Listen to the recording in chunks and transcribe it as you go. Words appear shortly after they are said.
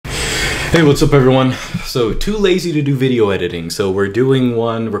Hey, what's up everyone? So, too lazy to do video editing, so we're doing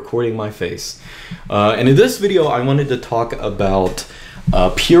one recording my face. And in this video, I wanted to talk about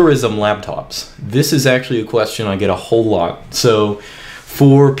Purism laptops. This is actually a question I get a whole lot. So,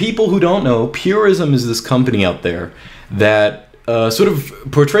 for people who don't know, Purism is this company out there that sort of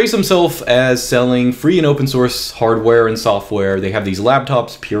portrays himself as selling free and open source hardware and software. They have these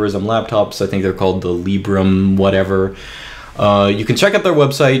laptops, Purism laptops. I think they're called the Librem whatever. You can check out their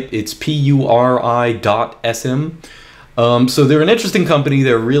website. It's puri.sm. So they're an interesting company.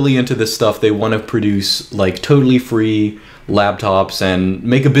 They're really into this stuff. They want to produce like totally free laptops and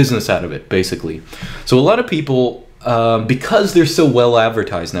make a business out of it, basically. So a lot of people, because they're so well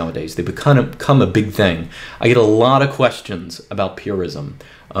advertised nowadays, they become a big thing. I get a lot of questions about Purism.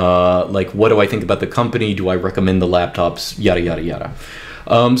 Like, what do I think about the company? Do I recommend the laptops? Yada, yada, yada.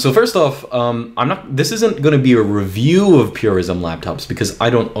 So first off, this isn't going to be a review of Purism laptops because I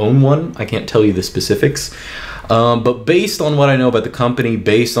don't own one. I can't tell you the specifics. But based on what I know about the company,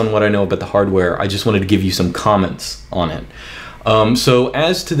 based on what I know about the hardware, I just wanted to give you some comments on it. So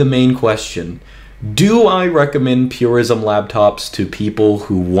as to the main question, do I recommend Purism laptops to people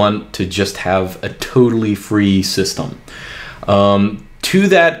who want to just have a totally free system? To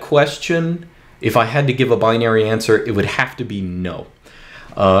that question, if I had to give a binary answer, it would have to be no.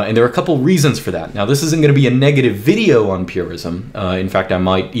 And there are a couple reasons for that. Now, this isn't going to be a negative video on Purism. In fact, I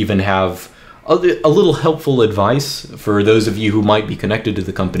might even have a little helpful advice for those of you who might be connected to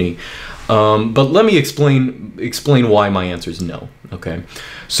the company. But let me explain why my answer is no. Okay.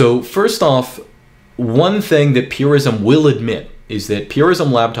 So first off, one thing that Purism will admit is that Purism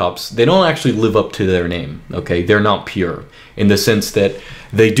laptops, they don't actually live up to their name. Okay, they're not pure in the sense that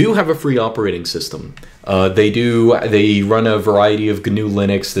they do have a free operating system. They run a variety of GNU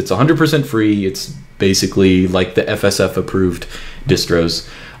Linux that's 100% free. It's basically like the FSF approved distros.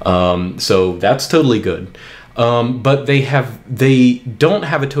 So that's totally good. But they don't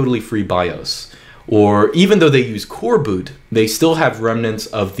have a totally free BIOS, or even though they use Coreboot, they still have remnants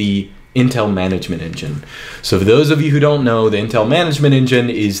of the Intel management engine. So for those of you who don't know, the Intel management engine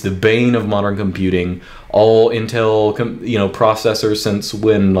is the bane of modern computing. All Intel processors since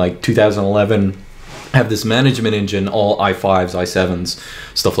like 2011 have this management engine, all i5s, i7s,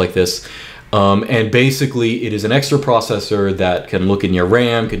 stuff like this. And basically it is an extra processor that can look in your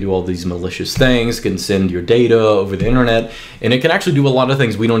RAM, can do all these malicious things, can send your data over the internet, and it can actually do a lot of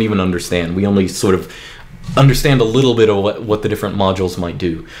things we don't even understand. We only sort of understand a little bit of what the different modules might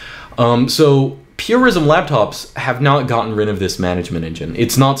do. So Purism laptops have not gotten rid of this management engine.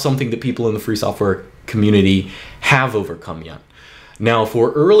 It's not something that people in the free software community have overcome yet. Now,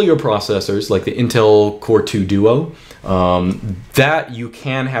 for earlier processors like the Intel Core 2 Duo, that you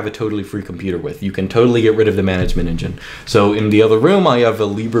can have a totally free computer with. You can totally get rid of the management engine. So in the other room, I have a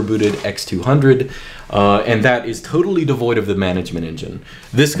Libre booted X200, and that is totally devoid of the management engine.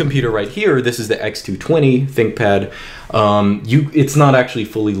 This computer right here, this is the X220 ThinkPad. It's not actually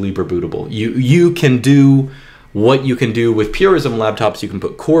fully Libre bootable. You can do what you can do with Purism laptops. You can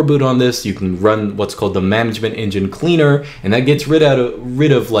put Coreboot on this. You can run what's called the management engine cleaner, and that gets rid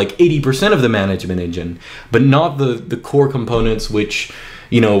of like 80% of the management engine, but not the core components, which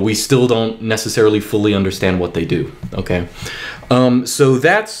we still don't necessarily fully understand what they do. Okay, so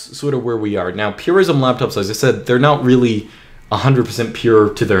that's sort of where we are now. Purism laptops, as I said, they're not really 100%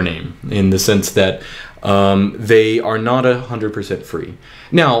 pure to their name in the sense that they are not 100% free.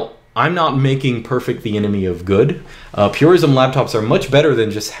 Now, I'm not making perfect the enemy of good. Purism laptops are much better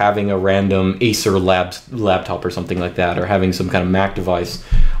than just having a random Acer laptop or something like that, or having some kind of Mac device.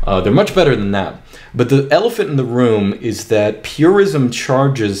 They're much better than that. But the elephant in the room is that Purism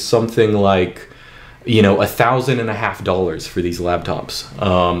charges something like, $1,500 for these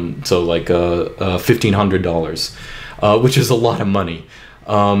laptops. So like $1,500, which is a lot of money.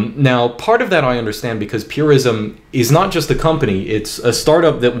 Now, part of that I understand because Purism is not just a company, it's a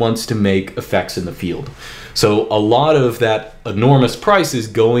startup that wants to make effects in the field. So a lot of that enormous price is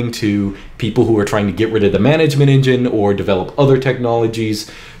going to people who are trying to get rid of the management engine or develop other technologies.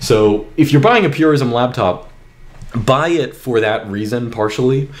 So if you're buying a Purism laptop, buy it for that reason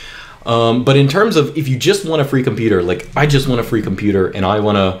partially. But in terms of if you just want a free computer, like I just want a free computer and I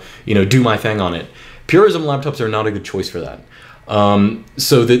want to, do my thing on it, Purism laptops are not a good choice for that.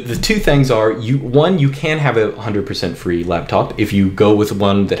 So the two things are, one, you can have a 100% free laptop if you go with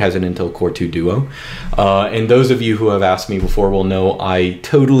one that has an Intel Core 2 Duo. And those of you who have asked me before will know I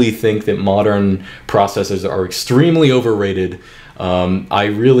totally think that modern processors are extremely overrated. I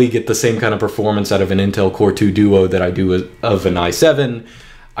really get the same kind of performance out of an Intel Core 2 Duo that I do of an i7.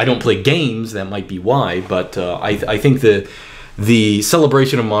 I don't play games, that might be why, but I think the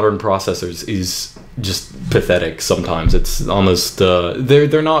celebration of modern processors is just pathetic sometimes. It's almost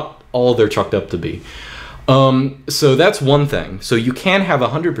they're not all they're chalked up to be. So that's one thing. So you can have a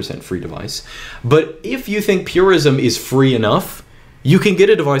 100% free device, but if you think Purism is free enough, you can get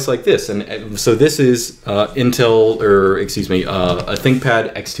a device like this. And so this is a ThinkPad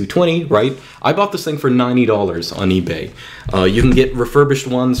X220, right? I bought this thing for $90 on eBay. You can get refurbished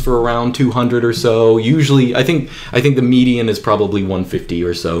ones for around 200 or so. Usually, I think the median is probably 150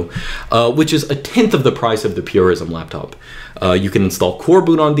 or so, which is a tenth of the price of the Purism laptop. You can install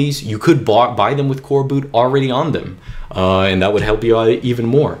Coreboot on these. You could buy them with Coreboot already on them, and that would help you out even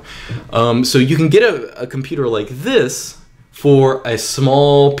more. So you can get a computer like this for a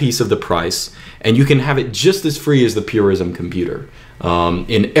small piece of the price, and you can have it just as free as the Purism computer.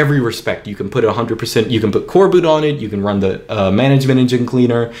 In every respect, you can put 100%, you can put Coreboot on it, you can run the management engine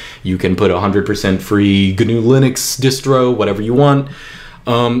cleaner, you can put 100% free GNU Linux distro, whatever you want.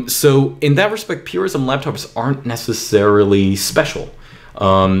 So in that respect, Purism laptops aren't necessarily special.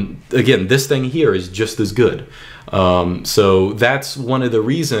 Again, this thing here is just as good. So that's one of the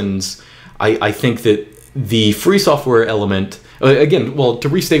reasons I think that the free software element, again, well, to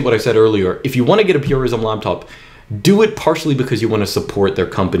restate what I said earlier, if you want to get a Purism laptop, do it partially because you want to support their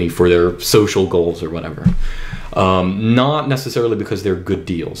company for their social goals or whatever. Not necessarily because they're good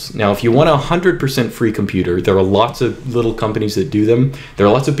deals. Now, if you want a 100% free computer, there are lots of little companies that do them. There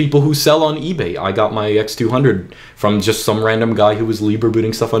are lots of people who sell on eBay. I got my X200 from just some random guy who was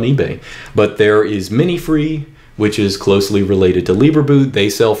LibreBooting stuff on eBay. But there is Mini Free, which is closely related to LibreBoot. They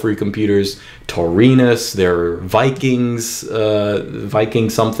sell free computers. Taurinus, they're Vikings, Viking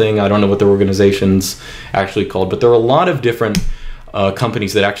something. I don't know what their organization's actually called, but there are a lot of different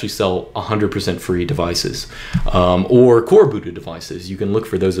companies that actually sell 100% free devices, or core-booted devices. You can look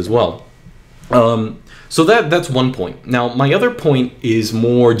for those as well. So that's one point. Now, my other point is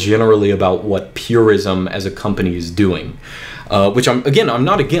more generally about what Purism as a company is doing. Which I'm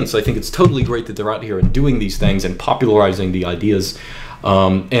not against. I think it's totally great that they're out here and doing these things and popularizing the ideas.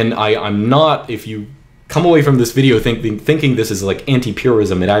 And I'm not, if you come away from this video thinking this is like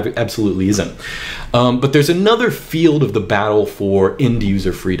anti-Purism, it absolutely isn't. But there's another field of the battle for end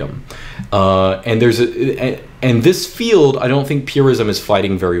user freedom. And this field, I don't think Purism is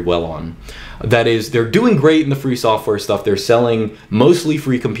fighting very well on. That is, they're doing great in the free software stuff. They're selling mostly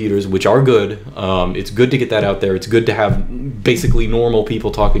free computers, which are good. It's good to get that out there. It's good to have basically normal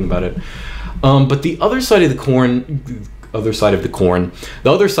people talking about it. But the other side of the coin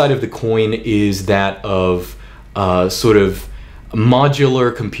is that of sort of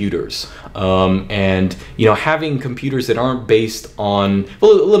modular computers. And having computers that aren't based on,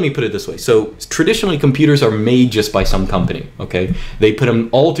 well, let me put it this way. So traditionally computers are made just by some company, okay? They put them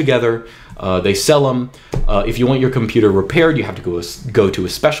all together, they sell them. If you want your computer repaired, you have to go to a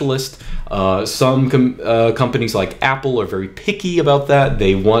specialist. Some companies like Apple are very picky about that.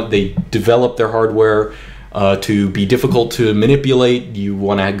 They develop their hardware to be difficult to manipulate. You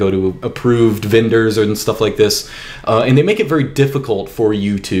want to go to approved vendors and stuff like this. And they make it very difficult for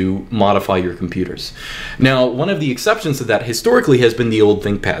you to modify your computers. Now, one of the exceptions to that historically has been the old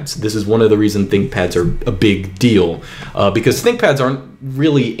ThinkPads. This is one of the reasons ThinkPads are a big deal, because ThinkPads aren't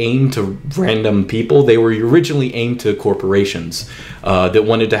really aimed to random people. They were originally aimed to corporations that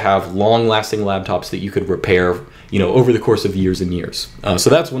wanted to have long-lasting laptops that you could repair, over the course of years and years. So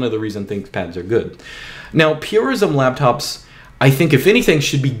that's one of the reasons ThinkPads are good. Now, Purism laptops, I think, if anything,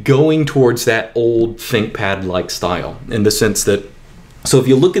 should be going towards that old ThinkPad-like style, in the sense that, so if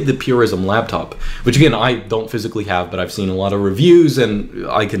you look at the Purism laptop, which again, I don't physically have, but I've seen a lot of reviews, and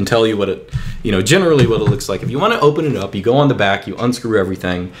I can tell you what it, generally what it looks like. If you want to open it up, you go on the back, you unscrew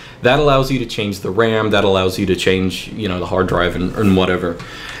everything. That allows you to change the RAM, that allows you to change, the hard drive and whatever.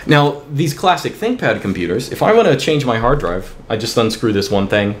 Now, these classic ThinkPad computers, if I want to change my hard drive, I just unscrew this one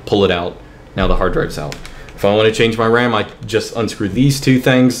thing, pull it out. Now the hard drive's out. If I want to change my RAM, I just unscrew these two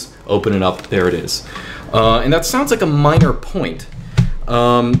things, open it up, there it is. And that sounds like a minor point,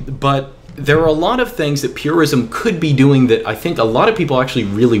 but there are a lot of things that Purism could be doing that I think a lot of people actually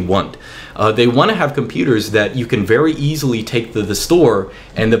really want. They want to have computers that you can very easily take to the store,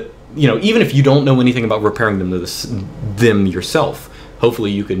 and even if you don't know anything about repairing them yourself.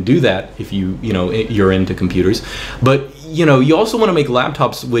 Hopefully you can do that if you're into computers. But you also want to make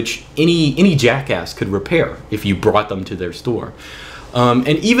laptops which any jackass could repair if you brought them to their store. And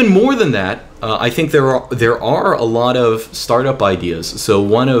even more than that, I think there are a lot of startup ideas. So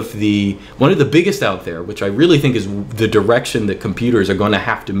one of the biggest out there, which I really think is the direction that computers are going to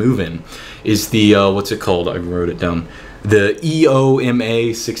have to move in, is the what's it called? I wrote it down. the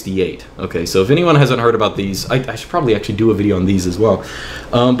EOMA 68. Okay, so if anyone hasn't heard about these, I should probably actually do a video on these as well.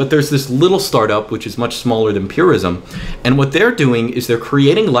 But there's this little startup which is much smaller than Purism, and what they're doing is they're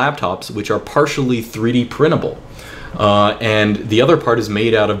creating laptops which are partially 3D printable. And the other part is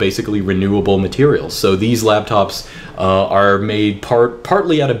made out of basically renewable materials. So these laptops are made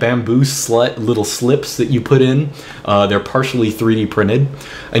partly out of bamboo little slips that you put in. They're partially 3D printed.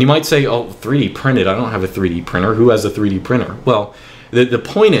 And you might say, oh, 3D printed, I don't have a 3D printer. Who has a 3D printer? Well, the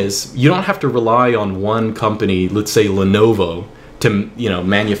point is, you don't have to rely on one company, let's say Lenovo, to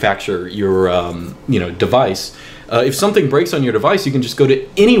manufacture your device. If something breaks on your device, you can just go to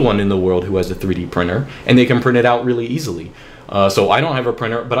anyone in the world who has a 3D printer, and they can print it out really easily. So I don't have a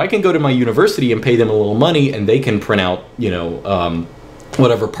printer, but I can go to my university and pay them a little money, and they can print out,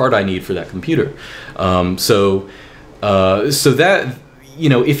 whatever part I need for that computer. So that,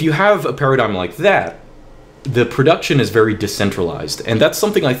 if you have a paradigm like that, the production is very decentralized, and that's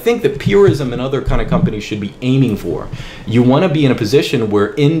something I think that Purism and other kind of companies should be aiming for. You want to be in a position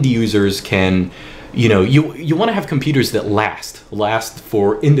where end users can, you want to have computers that last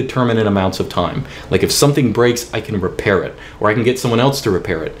for indeterminate amounts of time. Like if something breaks, I can repair it, or I can get someone else to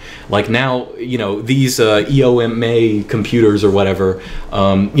repair it. Like now, these EOMA computers or whatever,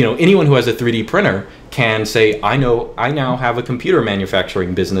 anyone who has a 3D printer can say, I now have a computer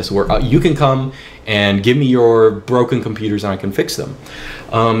manufacturing business where you can come and give me your broken computers and I can fix them.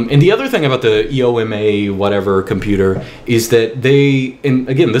 And the other thing about the EOMA whatever computer is that and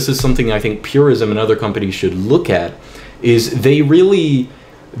again, this is something I think Purism and other companies should look at, is they're really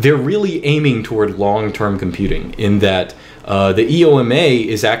aiming toward long-term computing, in that the EOMA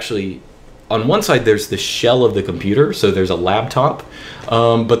is actually, on one side there's the shell of the computer, so there's a laptop,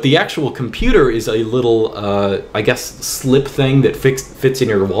 but the actual computer is a little, I guess, slip thing that fits in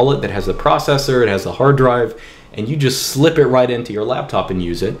your wallet, that has a processor, it has a hard drive, and you just slip it right into your laptop and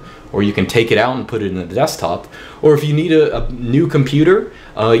use it, or you can take it out and put it in the desktop. Or if you need a new computer,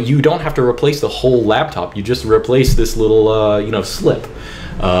 you don't have to replace the whole laptop, you just replace this little slip.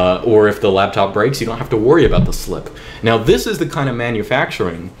 Or if the laptop breaks, you don't have to worry about the slip. Now this is the kind of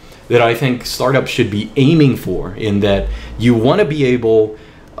manufacturing that I think startups should be aiming for, in that you want to be able,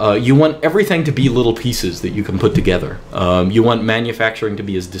 you want everything to be little pieces that you can put together. You want manufacturing to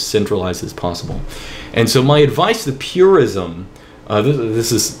be as decentralized as possible. And so my advice to Purism,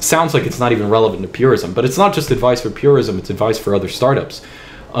 sounds like it's not even relevant to Purism, but it's not just advice for Purism, it's advice for other startups.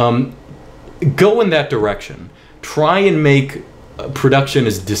 Go in that direction. Try and make production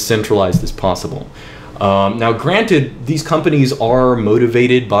as decentralized as possible. Now, granted, these companies are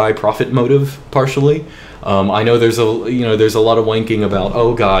motivated by profit motive, partially. I know there's a lot of wanking about,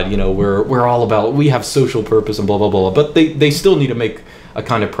 oh God, we're all about, we have social purpose and blah blah blah, but they still need to make a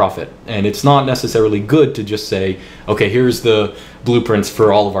kind of profit, and it's not necessarily good to just say, okay, here's the blueprints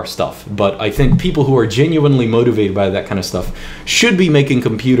for all of our stuff. But I think people who are genuinely motivated by that kind of stuff should be making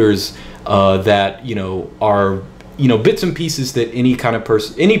computers that are bits and pieces that any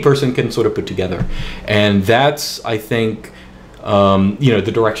person can sort of put together. And that's, I think,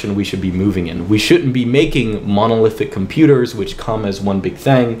 the direction we should be moving in. We shouldn't be making monolithic computers which come as one big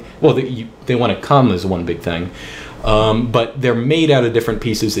thing. Well, they want to come as one big thing, but they're made out of different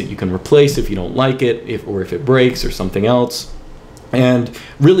pieces that you can replace if you don't like it, or if it breaks or something else. And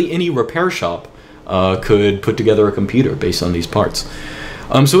really any repair shop could put together a computer based on these parts.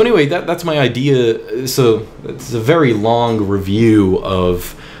 So anyway, that's my idea. So it's a very long review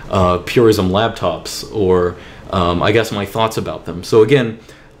of Purism laptops, or I guess my thoughts about them. So again,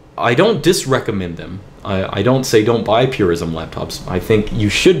 I don't disrecommend them. I don't say don't buy Purism laptops. I think you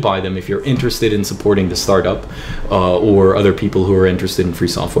should buy them if you're interested in supporting the startup or other people who are interested in free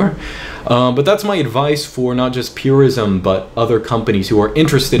software. But that's my advice for not just Purism, but other companies who are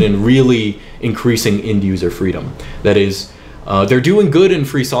interested in really increasing end user freedom. That is, they're doing good in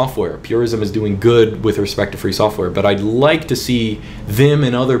free software. Purism is doing good with respect to free software, but I'd like to see them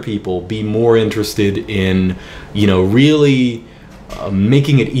and other people be more interested in, really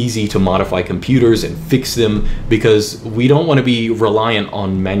making it easy to modify computers and fix them, because we don't want to be reliant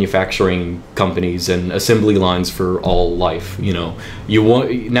on manufacturing companies and assembly lines for all life. Now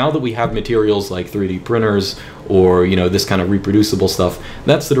that we have materials like 3D printers or this kind of reproducible stuff,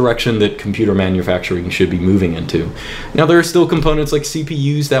 that's the direction that computer manufacturing should be moving into. Now there are still components like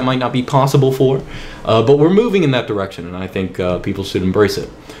CPUs that might not be possible for, but we're moving in that direction, and I think people should embrace it.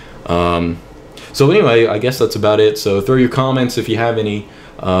 So anyway, I guess that's about it. So throw your comments if you have any.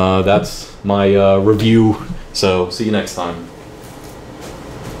 That's my review. So see you next time.